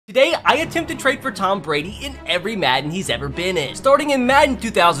Today, I attempt to trade for Tom Brady in every Madden he's ever been in. Starting in Madden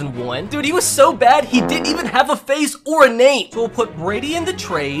 2001, dude, he was so bad, he didn't even have a face or a name. So we'll put Brady in the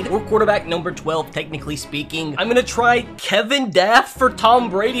trade, or quarterback number 12, technically speaking. I'm gonna try Kevin Daft for Tom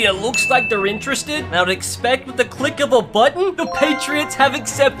Brady. It looks like they're interested. And I would expect with the click of a button, the Patriots have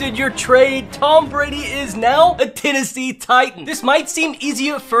accepted your trade. Tom Brady is now a Tennessee Titan. This might seem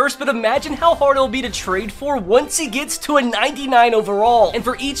easy at first, but imagine how hard it'll be to trade for once he gets to a 99 overall. And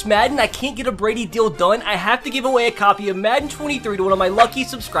for each Madden I can't get a Brady deal done, I have to give away a copy of Madden 23 to one of my lucky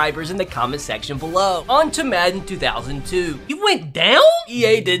subscribers in the comment section below. On to Madden 2002. He went down?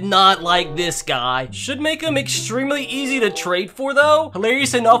 EA did not like this guy. Should make him extremely easy to trade for though.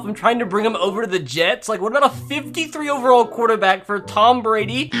 Hilarious enough, I'm trying to bring him over to the Jets. Like, what about a 53 overall quarterback for Tom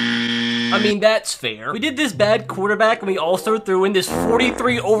Brady? I mean, that's fair. We did this bad quarterback and we also threw in this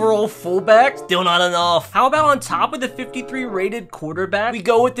 43 overall fullback. Still not enough. How about on top of the 53 rated quarterback, we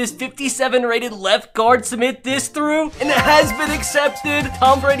go with this 57 rated left guard, submit this through, and it has been accepted.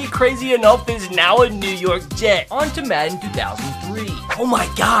 Tom Brady, crazy enough, is now a New York Jet. On to Madden 2003. Oh my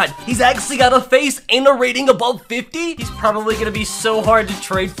god, he's actually got a face and a rating above 50? He's probably gonna be so hard to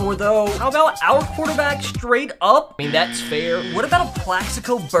trade for though. How about our quarterback straight up? I mean, that's fair. What about a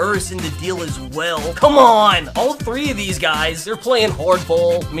Plaxico Burress in the deal as well? Come on! All three of these guys, they're playing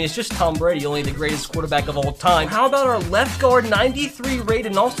hardball. I mean, it's just Tom Brady, only the greatest quarterback of all time. How about our left guard 93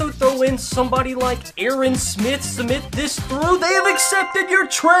 rated and also throw in somebody like Aaron Smith, submit this through? They have accepted your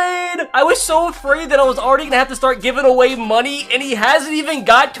trade! I was so afraid that I was already gonna have to start giving away money, and he hasn't even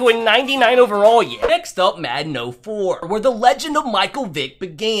got to a 99 overall yet. Next up, Madden 04, where the legend of Michael Vick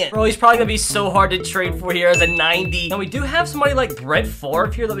began. Bro, he's probably gonna be so hard to trade for here as a 90. Now, we do have somebody like Brett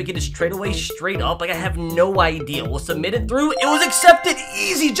Favre here that we can just trade away straight up. Like, I have no idea. We'll submit it through. It was accepted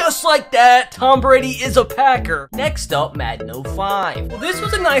easy, just like that. Tom Brady is a Packer. Next up, Madden 05. Well, this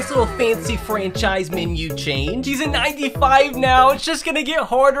was a nice little fancy franchise menu change. He's a 95 now. It's just gonna get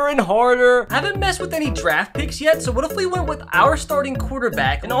harder and harder. I haven't messed with any draft picks yet, so what if we went with our starting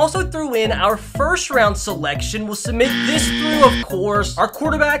quarterback and also threw in our first round selection? We'll submit this through, of course. Our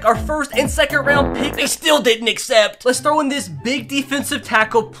quarterback, our first and second round pick, they still didn't accept. Let's throw in this big defensive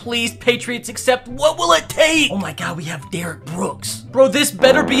tackle, please. Patriots accept. What will it take? Oh my god, we have Derek Brooks. Bro, this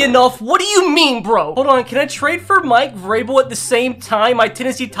better be enough. What do you mean, bro? Hold on, can I trade for Mike Vrabel at the same time? My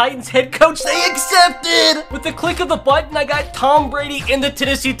Tennessee Titans head coach, they accepted! With the click of the button, I got Tom Brady and the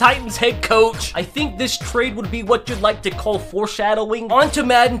Tennessee Titans head coach. I think this trade would be what you'd like to call foreshadowing. On to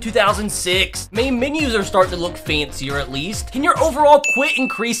Madden 2006. Main menus are starting to look fancier at least. Can your overall quit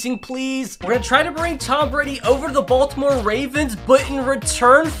increasing, please? We're gonna try to bring Tom Brady over to the Baltimore Ravens, but in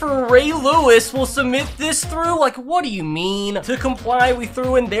return for Ray Lewis, we'll submit this through. Like, what do you mean? To comply, we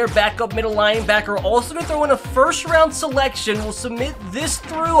threw in their backup middle linebacker. Also to throw in a first round selection, we'll submit this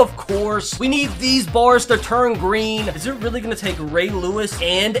through, of course. We need these bars to turn green. Is it really gonna take Ray Lewis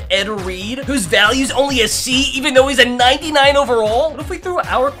and Ed Reed, whose value's only a C, even though he's a 99 overall? What if we threw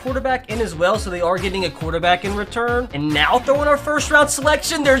our quarterback in as well, so they are getting a quarterback in return? And now throw in our first round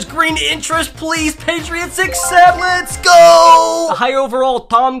selection. There's green interest, please. Patriots accept. Let's go! The higher overall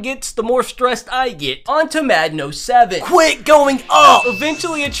Tom gets, the more stressed I get. On to Madden 07. Quit going up!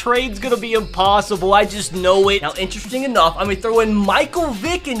 Eventually a trade's gonna be impossible. I just know it. Now, interesting enough, I'm gonna throw in Michael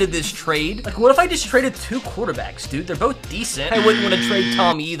Vick into this trade. Like, what if I just traded two quarterbacks, dude? They're both decent. I wouldn't want to trade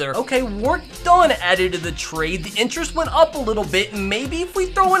Tom either. Okay, work done added to the trade. The interest went up a little bit, and maybe if we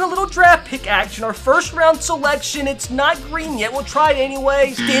throw in a little draft pick action, our first round selection, it's not green yet. We'll try it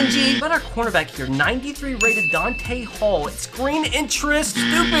anyway. Stingy. But our cornerback here, 93 rated Dante Hall. It's green interest.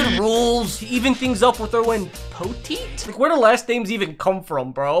 Stupid rules. To even things up, we'll throw in Poteet? Like, where do last names even come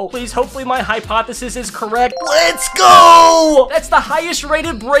from, bro? Please, hopefully my hypothesis is correct. Let's go! That's the highest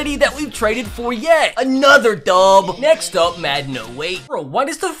rated Brady that we've traded for yet. Another dub. Next up, Madden 08. Bro, why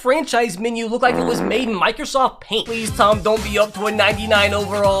does the franchise menu look like it was made in Microsoft Paint? Please, Tom, don't be up to a 99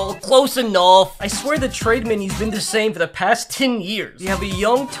 overall. Close enough. I swear the trade menu's been the same for the past 10 years. We have a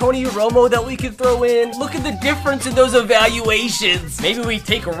young Tony Romo that we could throw in. Look at the difference in those evaluations. Maybe we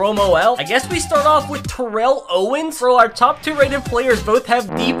take Romo out. I guess we start off with Terrell Owens. Bro, our top two rated players both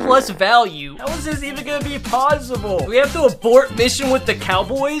have D+ value. How is this even gonna be possible? Do we have to abort mission with the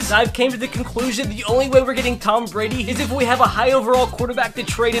Cowboys? I've came to the conclusion the only way we're getting Tom Brady is if we have a high overall quarterback to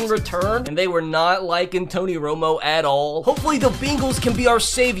trade in return, and they were not liking Tony Romo at all. well. Hopefully the Bengals can be our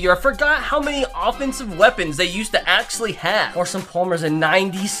savior. I forgot how many offensive weapons they used to actually have. Carson Palmer's a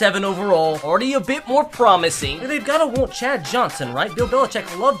 97 overall. Already a bit more promising. They've got to want Chad Johnson, right? Bill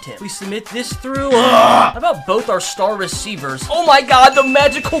Belichick loved him. We submit this through. How about both our star receivers? Oh my god, the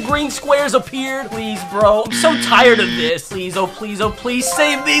magical green squares appeared. Please, bro. I'm so tired of this. Please, oh please,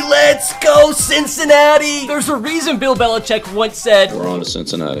 save me. Let's go, Cincinnati. There's a reason Bill Belichick once said, we're on to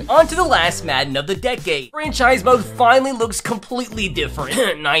Cincinnati. On to the last Madden of the decade. Franchise mode finally looks completely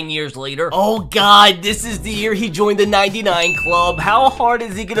different 9 years later. Oh god, this is the year he joined the 99 club. How hard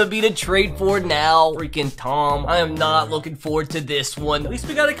is he gonna be to trade for now? Freaking Tom. I am not looking forward to this one. At least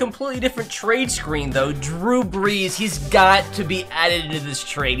we got a completely different trade screen though. Drew Brees, he's got to be added into this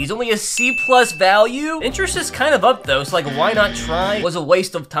trade. He's only a C+ value. Interest is kind of up though, so like why not try? Was a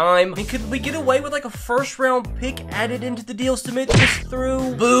waste of time. I mean, could we get away with like a first round pick added into the deal? Submit this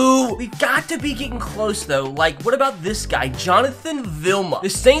through. Boo! We've got to be getting close though. Like, what about this guy, Jonathan Vilma? The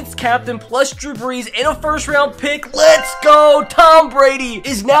Saints captain plus Drew Brees and a first round pick. Let's go! Tom Brady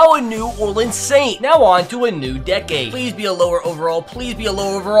is now a New Orleans Saint. Now on to a new decade. Please be a lower overall. Please be a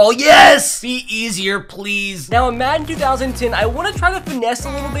lower overall. Yes! Be easier, please. Now in Madden 2010, I want to try to finesse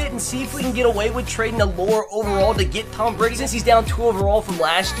a little bit and see if we can get away with trading a lower overall to get Tom Brady since he's down 2 overall from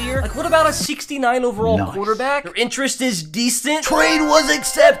last year. Like, what about a 69 overall quarterback? Your interest is decent. Trade was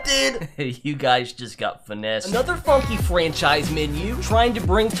accepted. You guys just got finessed. Another funky franchise menu, trying to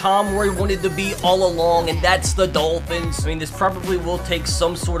bring Tom where he wanted to be all along, and that's the Dolphins. I mean, this probably will take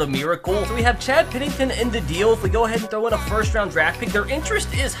some sort of miracle. So we have Chad Pennington in the deal. If we go ahead and throw in a first round draft pick, their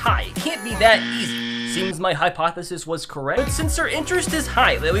interest is high. It can't be that easy. Seems my hypothesis was correct. But since their interest is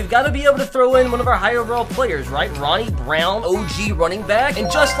high, we've got to be able to throw in one of our high overall players, right? Ronnie Brown, OG running back.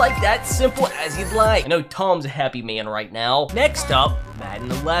 And just like that, simple as you'd like. I know Tom's a happy man right now. Next up, Madden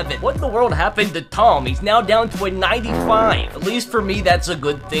 11. What in the world happened to Tom? He's now down to a 95. At least for me, that's a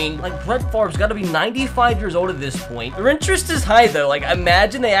good thing. Like, Brett Favre's got to be 95 years old at this point. Their interest is high, though. Like,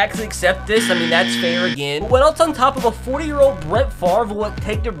 imagine they actually accept this. I mean, that's fair again. But what else on top of a 40-year-old Brett Favre will it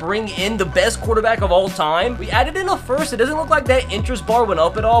take to bring in the best quarterback of all time? We added in a first. It doesn't look like that interest bar went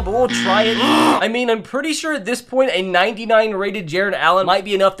up at all, but we'll try it. I mean, I'm pretty sure at this point, a 99 rated Jared Allen might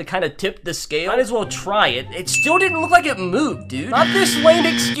be enough to kind of tip the scale. Might as well try it. It still didn't look like it moved, dude. Not this lame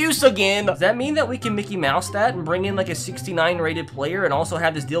excuse again. Does that mean that we can Mickey Mouse that and bring in like a 69 rated player and also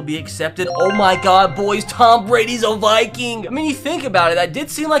have this deal be accepted? Oh my god, boys, Tom Brady's a Viking. I mean, you think about it, that did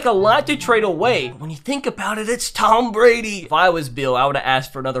seem like a lot to trade away. But when you think about it, it's Tom Brady. If I was Bill, I would have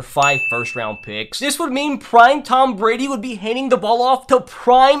asked for another 5 first round picks. This would mean prime Tom Brady would be handing the ball off to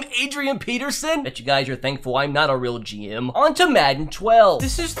prime Adrian Peterson. Bet you guys are thankful I'm not a real GM. On to Madden 12.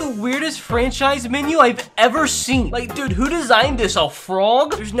 This is the weirdest franchise menu I've ever seen. Like, dude, who designed this? A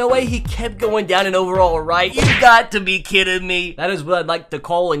frog? There's no way he kept going down in overall, right? You got to be kidding me. That is what I'd like to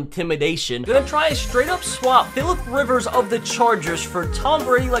call intimidation. Gonna try a straight up swap. Phillip Rivers of the Chargers for Tom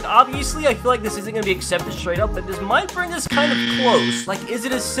Brady. Like, obviously, I feel like this isn't gonna be accepted straight up, but this might bring us kind of close. Like, is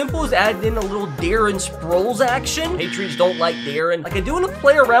it as simple as adding in a little Darren Sproles action? Patriots don't like Darren. Like, I do want to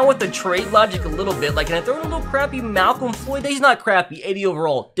play around with the trade logic a little bit. Like, can I throw in a little crappy Malcolm Floyd? He's not crappy. 80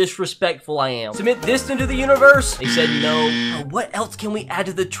 overall. Disrespectful I am. Submit this into the universe. They said no. What else can we add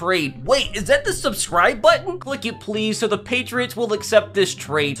to the trade? Wait, is that the subscribe button? Click it, please, so the Patriots will accept this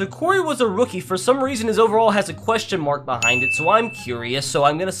trade. So Corey was a rookie. For some reason, his overall has a question mark behind it, so I'm curious. So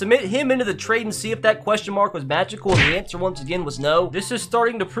I'm gonna submit him into the trade and see if that question mark was magical, and the answer once again was no. This is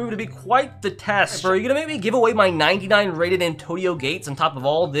starting to prove to be quite the test. Bro, are you gonna make me give away my 99 rated Antonio Gates on top of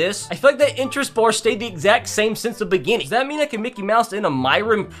all this? I feel like that interest bar stayed the exact same since the beginning. Does that mean I can Mickey Mouse in a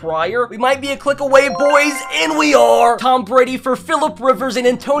Myron Pryor? We might be a click away, boys, and we are! Tom Brady for Phillip Rivers and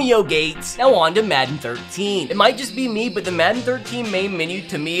Antonio Gates. Now on to Madden 13. It might just be me, but the Madden 13 main menu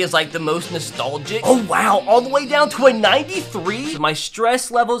to me is like the most nostalgic. Oh wow, all the way down to a 93? So my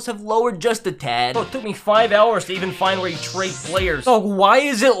stress levels have lowered just a tad. Bro, it took me 5 hours to even find where you trade players. So why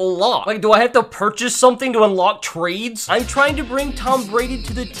is it locked? Like, do I have to purchase something to unlock trades? I'm trying to bring Tom Brady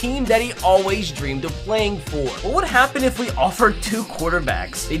to the team that he always dreamed of playing for. What would happen if we offered 2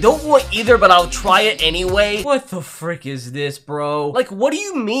 quarterbacks? They don't want either, but I'll try it anyway. What the frick is this, bro? Like, what do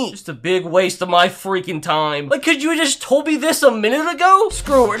you mean? Just a big waste of my freaking time. Like, could you have just told me this a minute ago?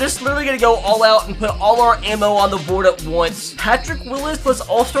 Screw it, we're just literally gonna go all out and put all our ammo on the board at once. Patrick Willis, let's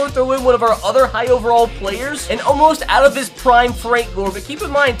also throw in one of our other high overall players, and almost out of his prime Frank Gore. But keep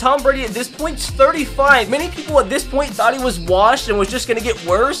in mind, Tom Brady at this point is 35. Many people at this point thought he was washed and was just gonna get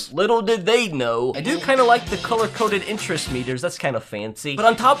worse. Little did they know. I do kind of like the color-coded interest meters. That's kind of fancy. But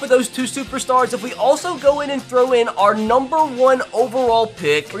on top of those 2 superstars, if we also go in and throw in our #1 1 overall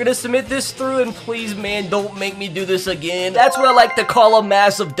pick. We're gonna submit this through, and please, man, don't make me do this again. That's what I like to call a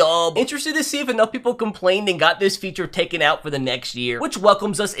massive dub. Interested to see if enough people complained and got this feature taken out for the next year, which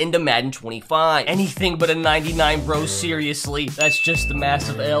welcomes us into Madden 25. Anything but a 99, bro, seriously. That's just a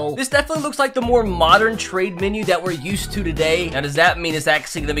massive L. This definitely looks like the more modern trade menu that we're used to today. Now, does that mean it's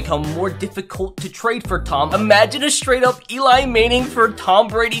actually gonna become more difficult to trade for Tom? Imagine a straight up Eli Manning for Tom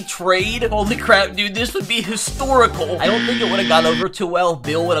Brady trade. Holy crap, dude, this would be historical. I don't think it would have gone over too well if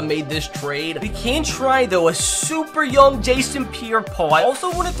Bill would have made this trade. We can try, though, a super young Jason Pierre-Paul. I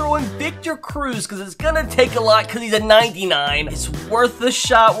also want to throw in Victor Cruz because it's gonna take a lot because he's a 99. It's worth the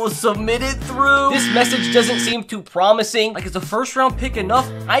shot. We'll submit it through. This message doesn't seem too promising. Like, is a first round pick enough?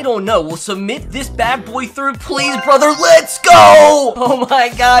 I don't know. We'll submit this bad boy through. Please, brother, let's go! Oh my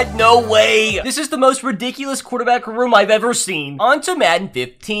god, no way. This is the most ridiculous quarterback room I've ever seen. On to Madden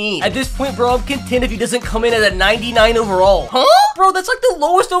 15. At this point, bro, I'm content if he doesn't come in at a 99 overall. Huh? Bro, that's like the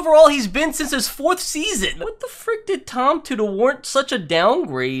lowest overall he's been since his 4th season. What the frick did Tom do to warrant such a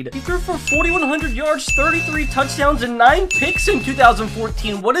downgrade? He threw for 4,100 yards, 33 touchdowns, and 9 picks in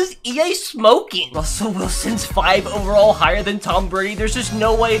 2014. What is EA smoking? Russell Wilson's 5 overall higher than Tom Brady. There's just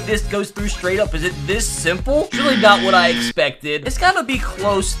no way this goes through straight up. Is it this simple? It's really not what I expected. It's gotta be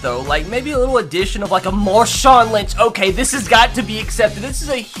close, though. Like, maybe a little addition of, like, a Marshawn Lynch. Okay, this has got to be accepted. This is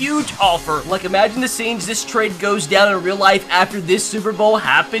a huge offer. Like, imagine the scenes this trade goes down in real life after this Super Bowl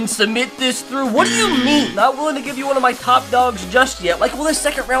happens. Submit this through. What do you mean? Not willing to give you one of my top dogs just yet. Like, will this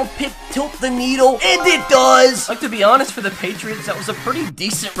second round pick tilt the needle? And it does! Like, to be honest, for the Patriots, that was a pretty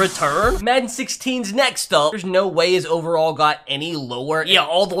decent return. Madden 16's next up. There's no way his overall got any lower. Yeah,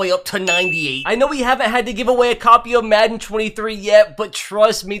 all the way up to 98. I know we haven't had to give away a copy of Madden 23 yet, but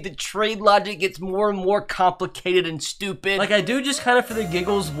trust me, the trade logic gets more and more complicated and stupid. Like, I do just kind of for the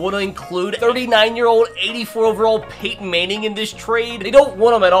giggles want to include 39-year-old 84 overall Peyton Manning in this trade. They don't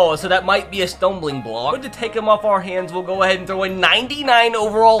want him at all, so that might be a stumbling block. But to take him off our hands, we'll go ahead and throw a 99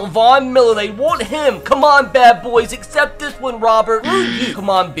 overall Von Miller. They want him. Come on, bad boys. Accept this one, Robert. Come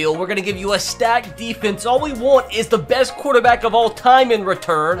on, Bill. We're going to give you a stacked defense. All we want is the best quarterback of all time in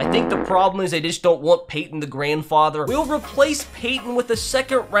return. I think the problem is they just don't want Peyton the grandfather. We'll replace Peyton with a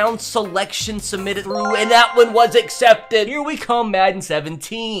second-round selection submitted through, and that one was accepted. Here we come, Madden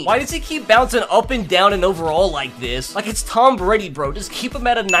 17. Why does he keep bouncing up and down and overall like this? Like, it's Tom Brady, bro. Just keep him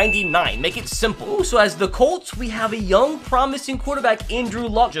at a 99. Make it simple. Ooh, so as the Colts, we have a young, promising quarterback, Andrew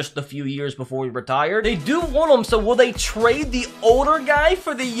Luck, just a few years before he retired. They do want him, so will they trade the older guy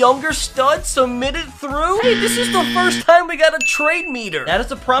for the younger stud? Submit it through? Hey, this is the first time we got a trade meter. That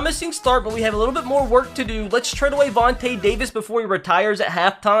is a promising start, but we have a little bit more work to do. Let's trade away Vontae Davis before he retires at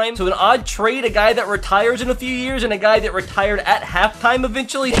halftime. So an odd trade, a guy that retires in a few years and a guy that retired at halftime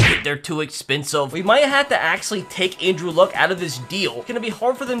eventually. They're too expensive. We might have to actually take Andrew Luck out of this deal. It's gonna be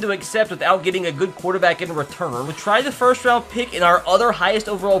hard for them to accept without getting a good quarterback in return. We'll try the first round pick in our other highest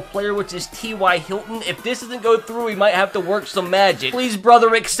overall player, which is T.Y. Hilton. If this doesn't go through, we might have to work some magic. Please,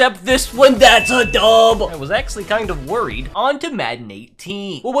 brother, accept this one. That's a dub. I was actually kind of worried. On to Madden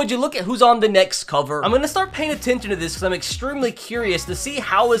 18. Well, would you look at who's on the next cover? I'm gonna start paying attention to this because I'm extremely curious to see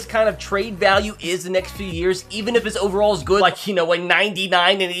how his kind of trade value is the next few years, even if his overall is good, like, you know, a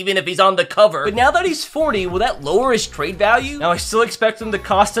 99, and even if he's on the cover. But now that he's 40, will that lower his trade value? Now, I still expect him to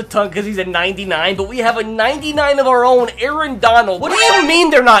cost a ton because he's a 99, but we have a 99 of our own, Aaron Donald. What do you mean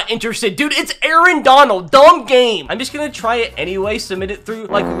they're not interested? Dude, it's Aaron Donald. Dumb game. I'm just gonna try it anyway, submit it through.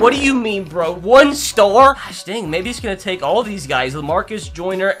 Like, what do you mean, bro? 1 star? Gosh dang, maybe it's gonna take all these guys, LaMarcus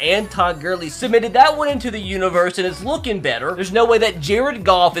Joyner and Todd Gurley. Submitted that one into the universe, and it's looking better. There's no way that Jared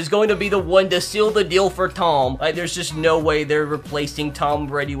Goff is going to be the one to seal the deal for Tom. Like, there's just no way they're replacing Tom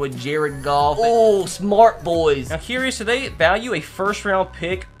Brady with Jared Goff. Oh, smart boys. Now, curious, do they value a first-round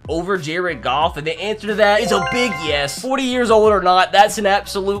pick over Jared Goff? And the answer to that is a big yes. 40 years old or not, that's an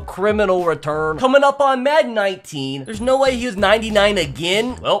absolute criminal return. Coming up on Madden 19, there's no way he was 99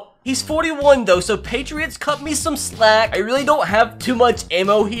 again. Well, he's 41 though, so Patriots cut me some slack. I really don't have too much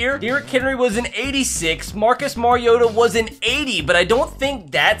ammo here. Derrick Henry was an 86. Marcus Mariota was an 80, but I don't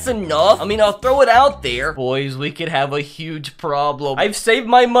think that's enough. I mean, I'll throw it out there. Boys, we could have a huge problem. I've saved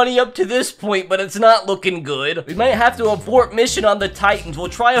my money up to this point, but it's not looking good. We might have to abort mission on the Titans. We'll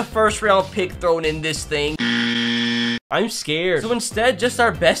try a first round pick thrown in this thing. I'm scared. So instead, just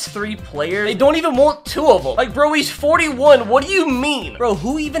our best 3 players. They don't even want 2 of them. Like, bro, he's 41. What do you mean? Bro,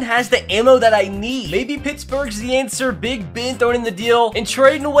 who even has the ammo that I need? Maybe Pittsburgh's the answer. Big Ben throwing in the deal and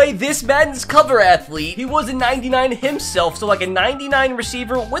trading away this Madden's cover athlete. He was a 99 himself, so like a 99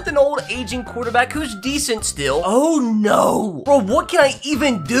 receiver with an old aging quarterback who's decent still. Oh no. Bro, what can I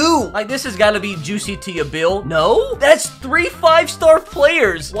even do? Like, this has got to be juicy to you, Bill. No? That's 3 5-star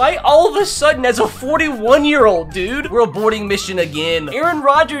players. Why all of a sudden as a 41-year-old, dude? We're aborting mission again. Aaron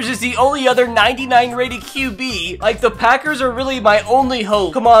Rodgers is the only other 99 rated QB. Like, the Packers are really my only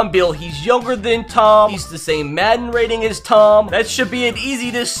hope. Come on, Bill. He's younger than Tom. He's the same Madden rating as Tom. That should be an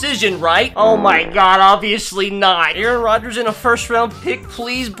easy decision, right? Oh my god, obviously not. Aaron Rodgers in a first-round pick,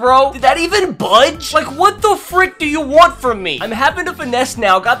 please, bro? Did that even budge? Like, what the frick do you want from me? I'm having to finesse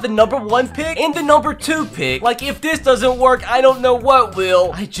now. Got the number 1 pick and the number 2 pick. Like, if this doesn't work, I don't know what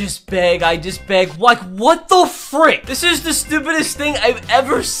will. I just beg. Like, what the frick? This is the stupidest thing I've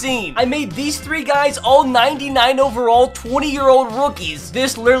ever seen. I made these 3 guys all 99 overall 20-year-old rookies.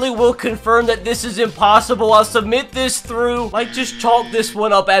 This literally will confirm that this is impossible. I'll submit this through. Like, just chalk this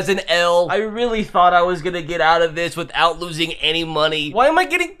one up as an L. I really thought I was gonna get out of this without losing any money. Why am I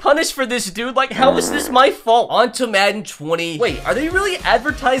getting punished for this, dude? Like, how is this my fault? On to Madden 20. Wait, are they really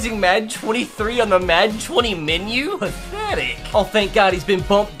advertising Madden 23 on the Madden 20 menu? Pathetic. Oh, thank God he's been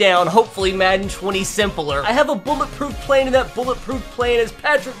bumped down. Hopefully Madden 20 simpler. I have a bulletproof plan, and that bulletproof plan is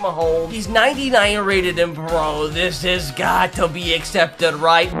Patrick Mahomes. He's 99 rated, and bro, this has got to be accepted,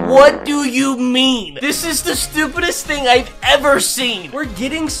 right? What do you mean? This is the stupidest thing I've ever seen. We're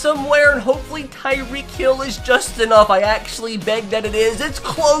getting somewhere, and hopefully Tyreek Hill is just enough. I actually beg that it is. It's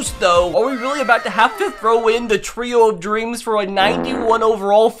close, though. Are we really about to have to throw in the trio of dreams for a 91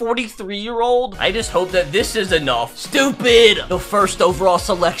 overall 43-year-old? I just hope that this is enough. Stupid! The first overall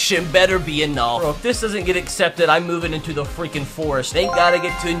selection better be enough. Bro, if this doesn't get accepted, I'm moving into the freaking forest. Thank God I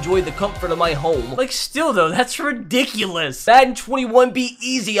get to enjoy the comfort of my home. Like, still, though, that's ridiculous. Madden 21 be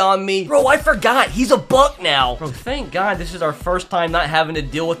easy on me. Bro, I forgot. He's a buck now. Bro, thank God this is our first time not having to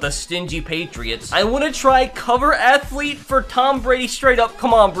deal with the stingy Patriots. I want to try cover athlete for Tom Brady straight up.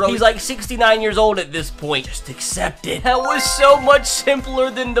 Come on, bro. He's like 69 years old at this point. Just accept it. That was so much simpler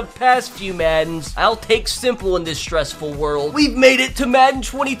than the past few Maddens. I'll take simple in this stressful world. We've made it to Madden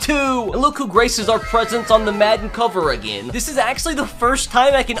 22. And look who graces our presence on the Madden cover again. This is actually the first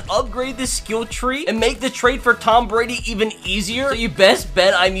time I can upgrade this skill tree and make the trade for Tom Brady even easier. So you best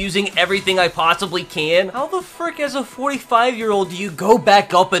bet I'm using everything I possibly can. How the frick as a 45-year-old do you go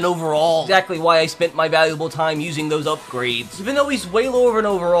back up in overall? Exactly why I spent my valuable time using those upgrades. Even though he's way lower in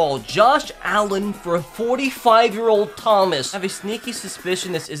overall, Josh Allen for a 45-year-old Thomas. I have a sneaky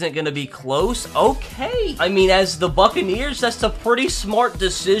suspicion this isn't going to be close. Okay. I mean, as the Buccaneers, that's a pretty smart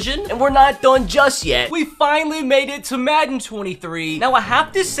decision, and we're not done just yet. We finally made it to Madden 23. Now, I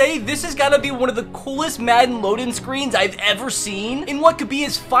have to say, this has got to be one of the coolest Madden load-in screens I've ever seen. In what could be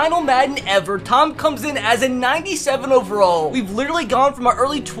his final Madden ever, Tom comes in as a 97 overall. We've literally gone from our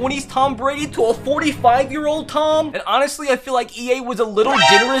early 20s Tom Brady to a 45-year-old Tom, and honestly, I feel like EA was a little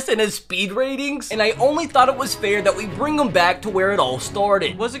generous in his speed ratings, and I only thought it was fair that we bring him back to where it all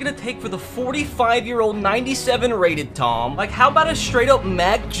started. What's it gonna take for the 45-year-old 97 rated Tom? Like, how about a straight up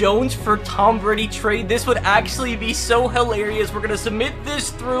Mac Jones for Tom Brady trade? This would actually be so hilarious. We're gonna submit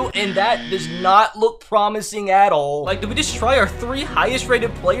this through, and that does not look promising at all. Like, did we just try our 3 highest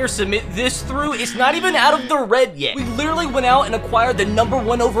rated players submit this through? It's not even out of the red yet. We literally went out and acquired the number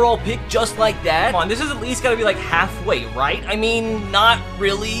 1 overall pick just like that. Come on, this is at least gotta be like halfway, right? I mean, not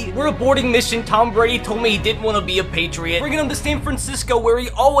really. We're aborting mission. Tom Brady told me he didn't want to be a Patriot. Bringing him to San Francisco where he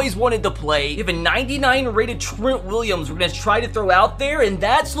always wanted to play. We have a 99 rated Trent Williams we're gonna try to throw out there, and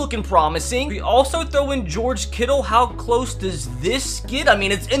that's looking promising. We also throw in George Kittle. How close does this get? I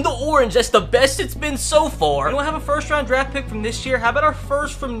mean, it's in the orange. That's the best it's been so far. We don't have a first-round draft pick from this year. How about our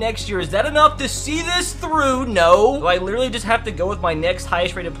first from next year? Is that enough to see this through? No. Do I literally just have to go with my next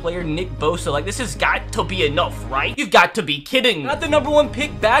highest rated player, Nick Bosa? Like, this has got to be enough, right? You've got to be kidding. Got the number 1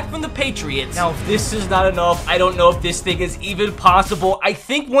 pick back from the Patriots. Now, if this is not enough, I don't know if this thing is even possible. I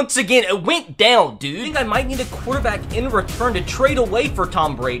think, once again, it went down, dude. I think I might need a quarterback in return to trade away for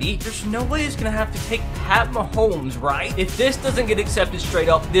Tom Brady. There's no way it's gonna have to take Pat Mahomes, right? If this doesn't get accepted straight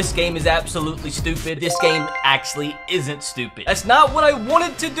up, this game is absolutely stupid. This game actually isn't stupid. That's not what I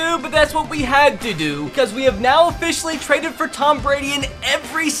wanted to do, but that's what we had to do, because we have now officially traded for Tom Brady in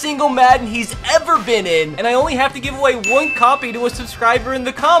every single Madden he's ever been in, and I only have to give away 1 copy to a subscriber in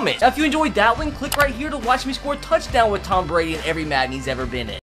the comments. Now, if you enjoyed that one, click right here to watch me score a touchdown with Tom Brady in every Madden he's ever been in.